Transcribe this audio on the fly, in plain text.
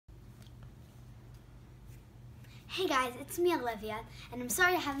Hey guys, it's me Olivia, and I'm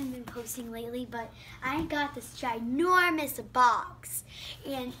sorry I haven't been posting lately, but I got this ginormous box,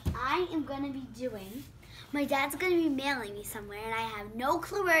 and I am going to be my dad's going to be mailing me somewhere, and I have no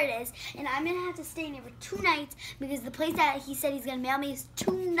clue where it is, and I'm going to have to stay in there for 2 nights, because the place that he said he's going to mail me is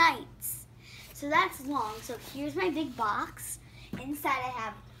 2 nights. So that's long. So here's my big box. Inside I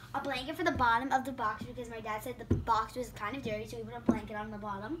have a blanket for the bottom of the box, because my dad said the box was kind of dirty, so we put a blanket on the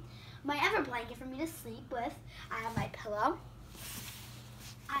bottom. My other blanket for me to sleep with. I have my pillow.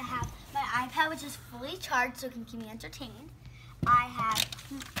 I have my iPad, which is fully charged, so it can keep me entertained. I have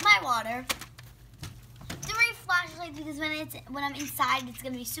my water. 3 flashlights, because when I'm inside, it's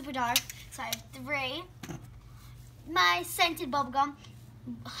gonna be super dark. So I have 3. My scented bubblegum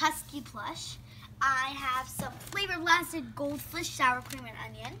husky plush. I have some flavor blasted goldfish sour cream and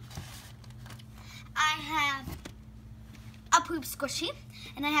onion. I have a poop squishy,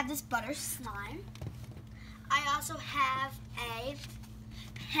 and I have this butter slime. I also have a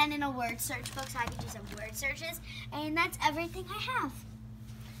pen and a word search book, so I can do some word searches, and that's everything I have.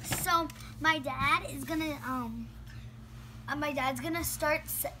 So my dad is gonna start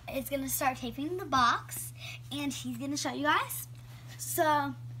taping the box, and he's gonna show you guys.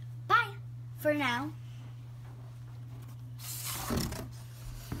 So bye for now.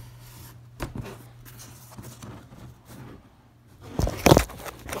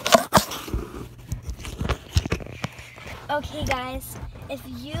 Okay guys, if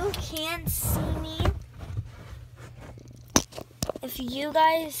you can't see me, if you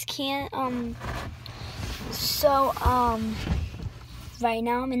guys can't, right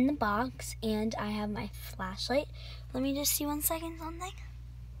now I'm in the box and I have my flashlight. Let me just see 1 second something.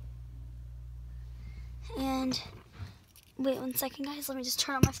 And wait 1 second guys, let me just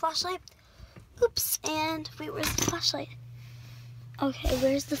turn on my flashlight. Oops, and wait, where's the flashlight? Okay,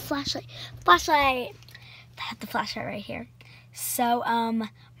 where's the flashlight? Flashlight! I have the flashlight right here. So,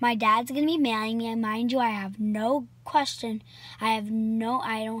 my dad's gonna be mailing me, and mind you, I have no question. I have no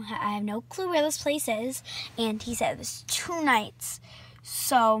clue where this place is, and he said it was 2 nights.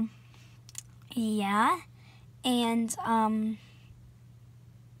 So, yeah, and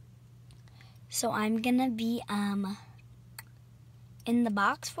so I'm gonna be in the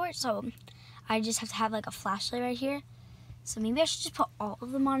box for it. So, I just have to have like a flashlight right here. So maybe I should just put all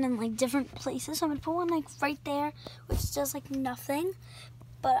of them on in like different places. So I'm gonna put one like right there, which does like nothing.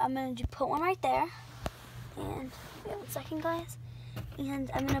 But I'm gonna put one right there. And wait 1 second guys. And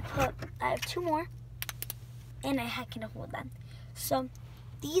I'm gonna I have 2 more. And I can hold them. So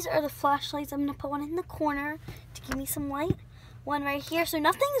these are the flashlights. I'm gonna put one in the corner to give me some light. One right here. So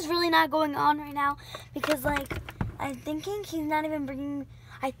nothing is really not going on right now. Because like, I'm thinking he's not even bringing,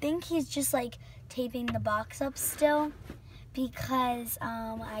 I think he's just like taping the box up still. Because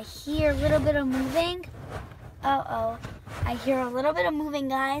I hear a little bit of moving. I hear a little bit of moving,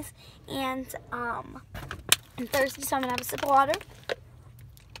 guys. And I'm thirsty, so I'm gonna have a sip of water.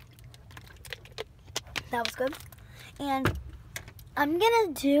 That was good. And I'm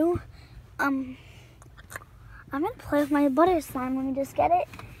gonna play with my butter slime. Let me just get it.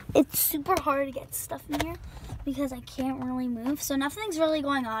 It's super hard to get stuff in here because I can't really move. So nothing's really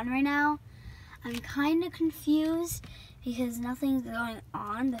going on right now. I'm kind of confused because nothing's going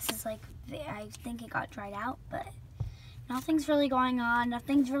on. This is like, I think it got dried out, but nothing's really going on.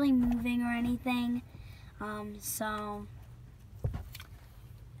 Nothing's really moving or anything. I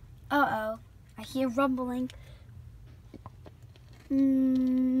hear rumbling.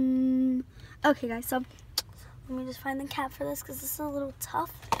 Okay guys, so let me just find the cap for this because this is a little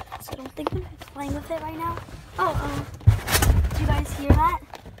tough. So I don't think I'm playing with it right now. Do you guys hear that?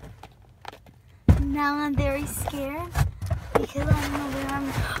 Now I'm very scared because I don't know where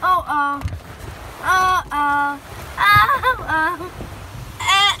I'm.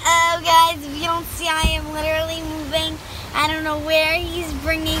 Guys, if you don't see, I am literally moving. I don't know where he's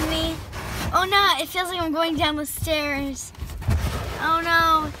bringing me. Oh no, it feels like I'm going down the stairs. Oh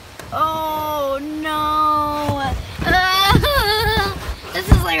no. Oh no. This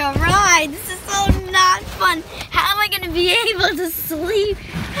is like a ride. This is so not fun. How am I going to be able to sleep?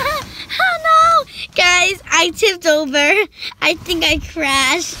 Oh no! Guys, I tipped over. I think I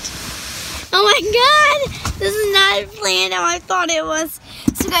crashed. Oh my god! This is not planned how I thought it was.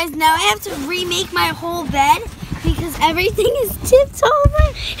 So guys, now I have to remake my whole bed because everything is tipped over.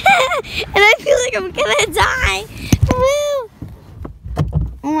 And I feel like I'm gonna die. Woo!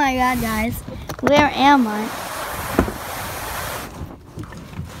 Oh my god, guys. Where am I?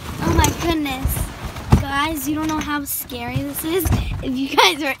 Oh my goodness. Guys, you don't know how scary this is. If you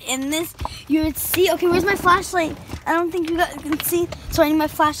guys were in this, you would see. Okay, where's my flashlight? I don't think you guys can see, so I need my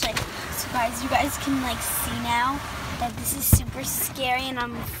flashlight. So guys, you guys can like see now that this is super scary and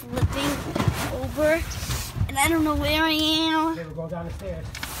I'm flipping over and I don't know where I am. Okay, we're going down the stairs.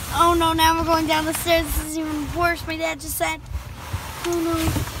 Oh no, now we're going down the stairs. This is even worse, my dad just said. Oh no,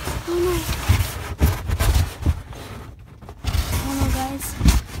 oh no. Oh no, guys.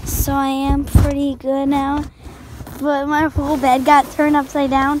 So I am pretty good now, but my whole bed got turned upside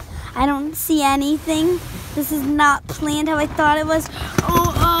down. I don't see anything. This is not planned how I thought it was.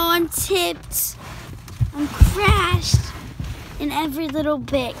 Oh, I'm tipped. I'm crashed in every little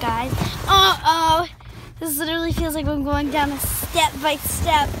bit, guys. This literally feels like I'm going down a step by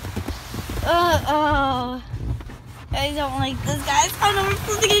step. I don't like this, guys. Oh no, we're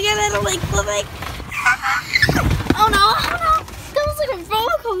flipping again. I don't like flipping. Oh no. That was like a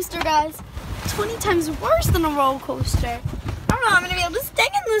roller coaster, guys. 20 times worse than a roller coaster. I don't know how I'm going to be able to stay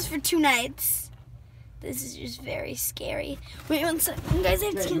in this for 2 nights. This is just very scary. Wait one second, you guys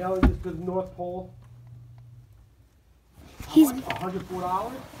have to... Okay, now this to the North Pole. He's...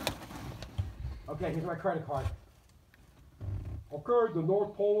 $104? Okay, here's my credit card. Okay, the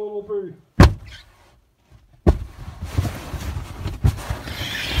North Pole it'll be.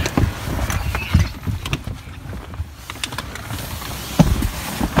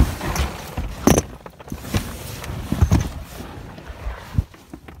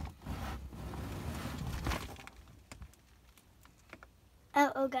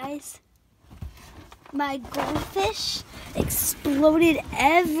 Uh-oh, guys. My goldfish exploded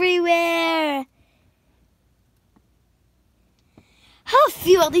everywhere. Oh,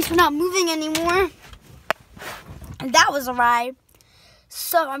 phew, at least we're not moving anymore. And that was a ride.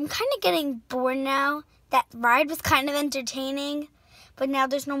 So I'm kind of getting bored now. That ride was kind of entertaining, but now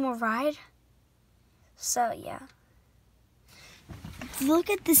there's no more ride. So, yeah. Look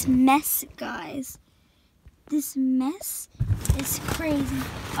at this mess, guys. This mess is crazy.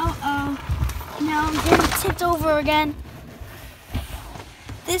 Uh-oh. Now I'm getting tipped over again.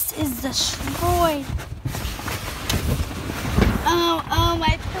 This is destroyed. Oh,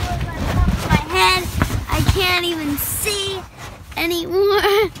 my pillow's on top of my head. I can't even see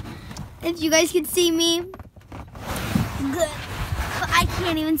anymore. If you guys can see me, good. But I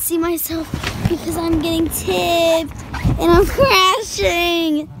can't even see myself because I'm getting tipped and I'm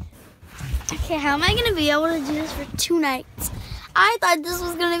crashing. Okay, how am I going to be able to do this for 2 nights? I thought this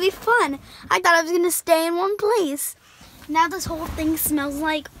was going to be fun. I thought I was going to stay in one place. Now this whole thing smells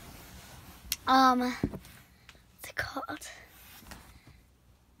like, what's it called?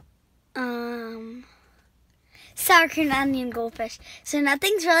 Sour cream and onion goldfish. So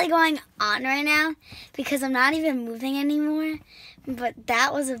nothing's really going on right now because I'm not even moving anymore. But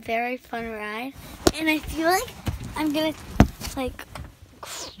that was a very fun ride. And I feel like I'm going to, like,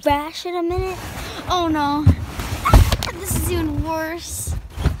 crash in a minute. Oh no. This is even worse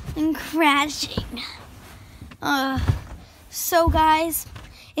than crashing. So guys,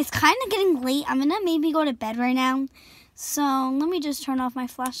 it's kind of getting late. I'm gonna maybe go to bed right now. So let me just turn off my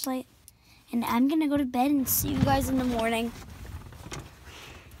flashlight and I'm gonna go to bed and see you guys in the morning. Did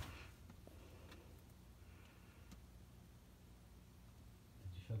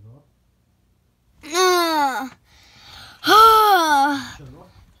you shut it off?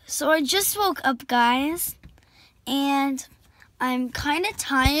 So I just woke up, guys, and I'm kind of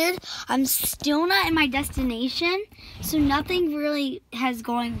tired. I'm still not in my destination, so nothing really has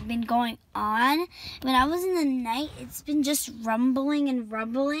been going on. When I was in the night, it's been just rumbling and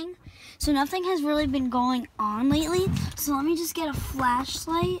rumbling, so nothing has really been going on lately. So let me just get a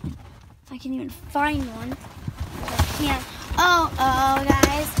flashlight, if I can even find one. I can't. Oh,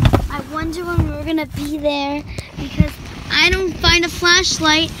 guys, I wonder when we're gonna be there because I don't find a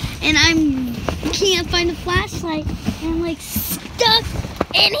flashlight, and I can't find a flashlight, and I'm like stuck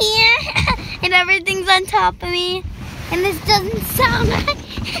in here, and everything's on top of me, and this doesn't sound like,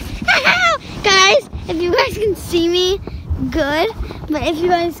 guys, if you guys can see me, good, but if you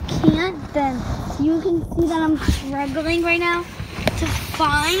guys can't, then you can see that I'm struggling right now to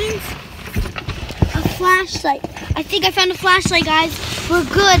find a flashlight. I think I found a flashlight, guys. We're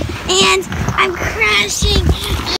good, and I'm crashing.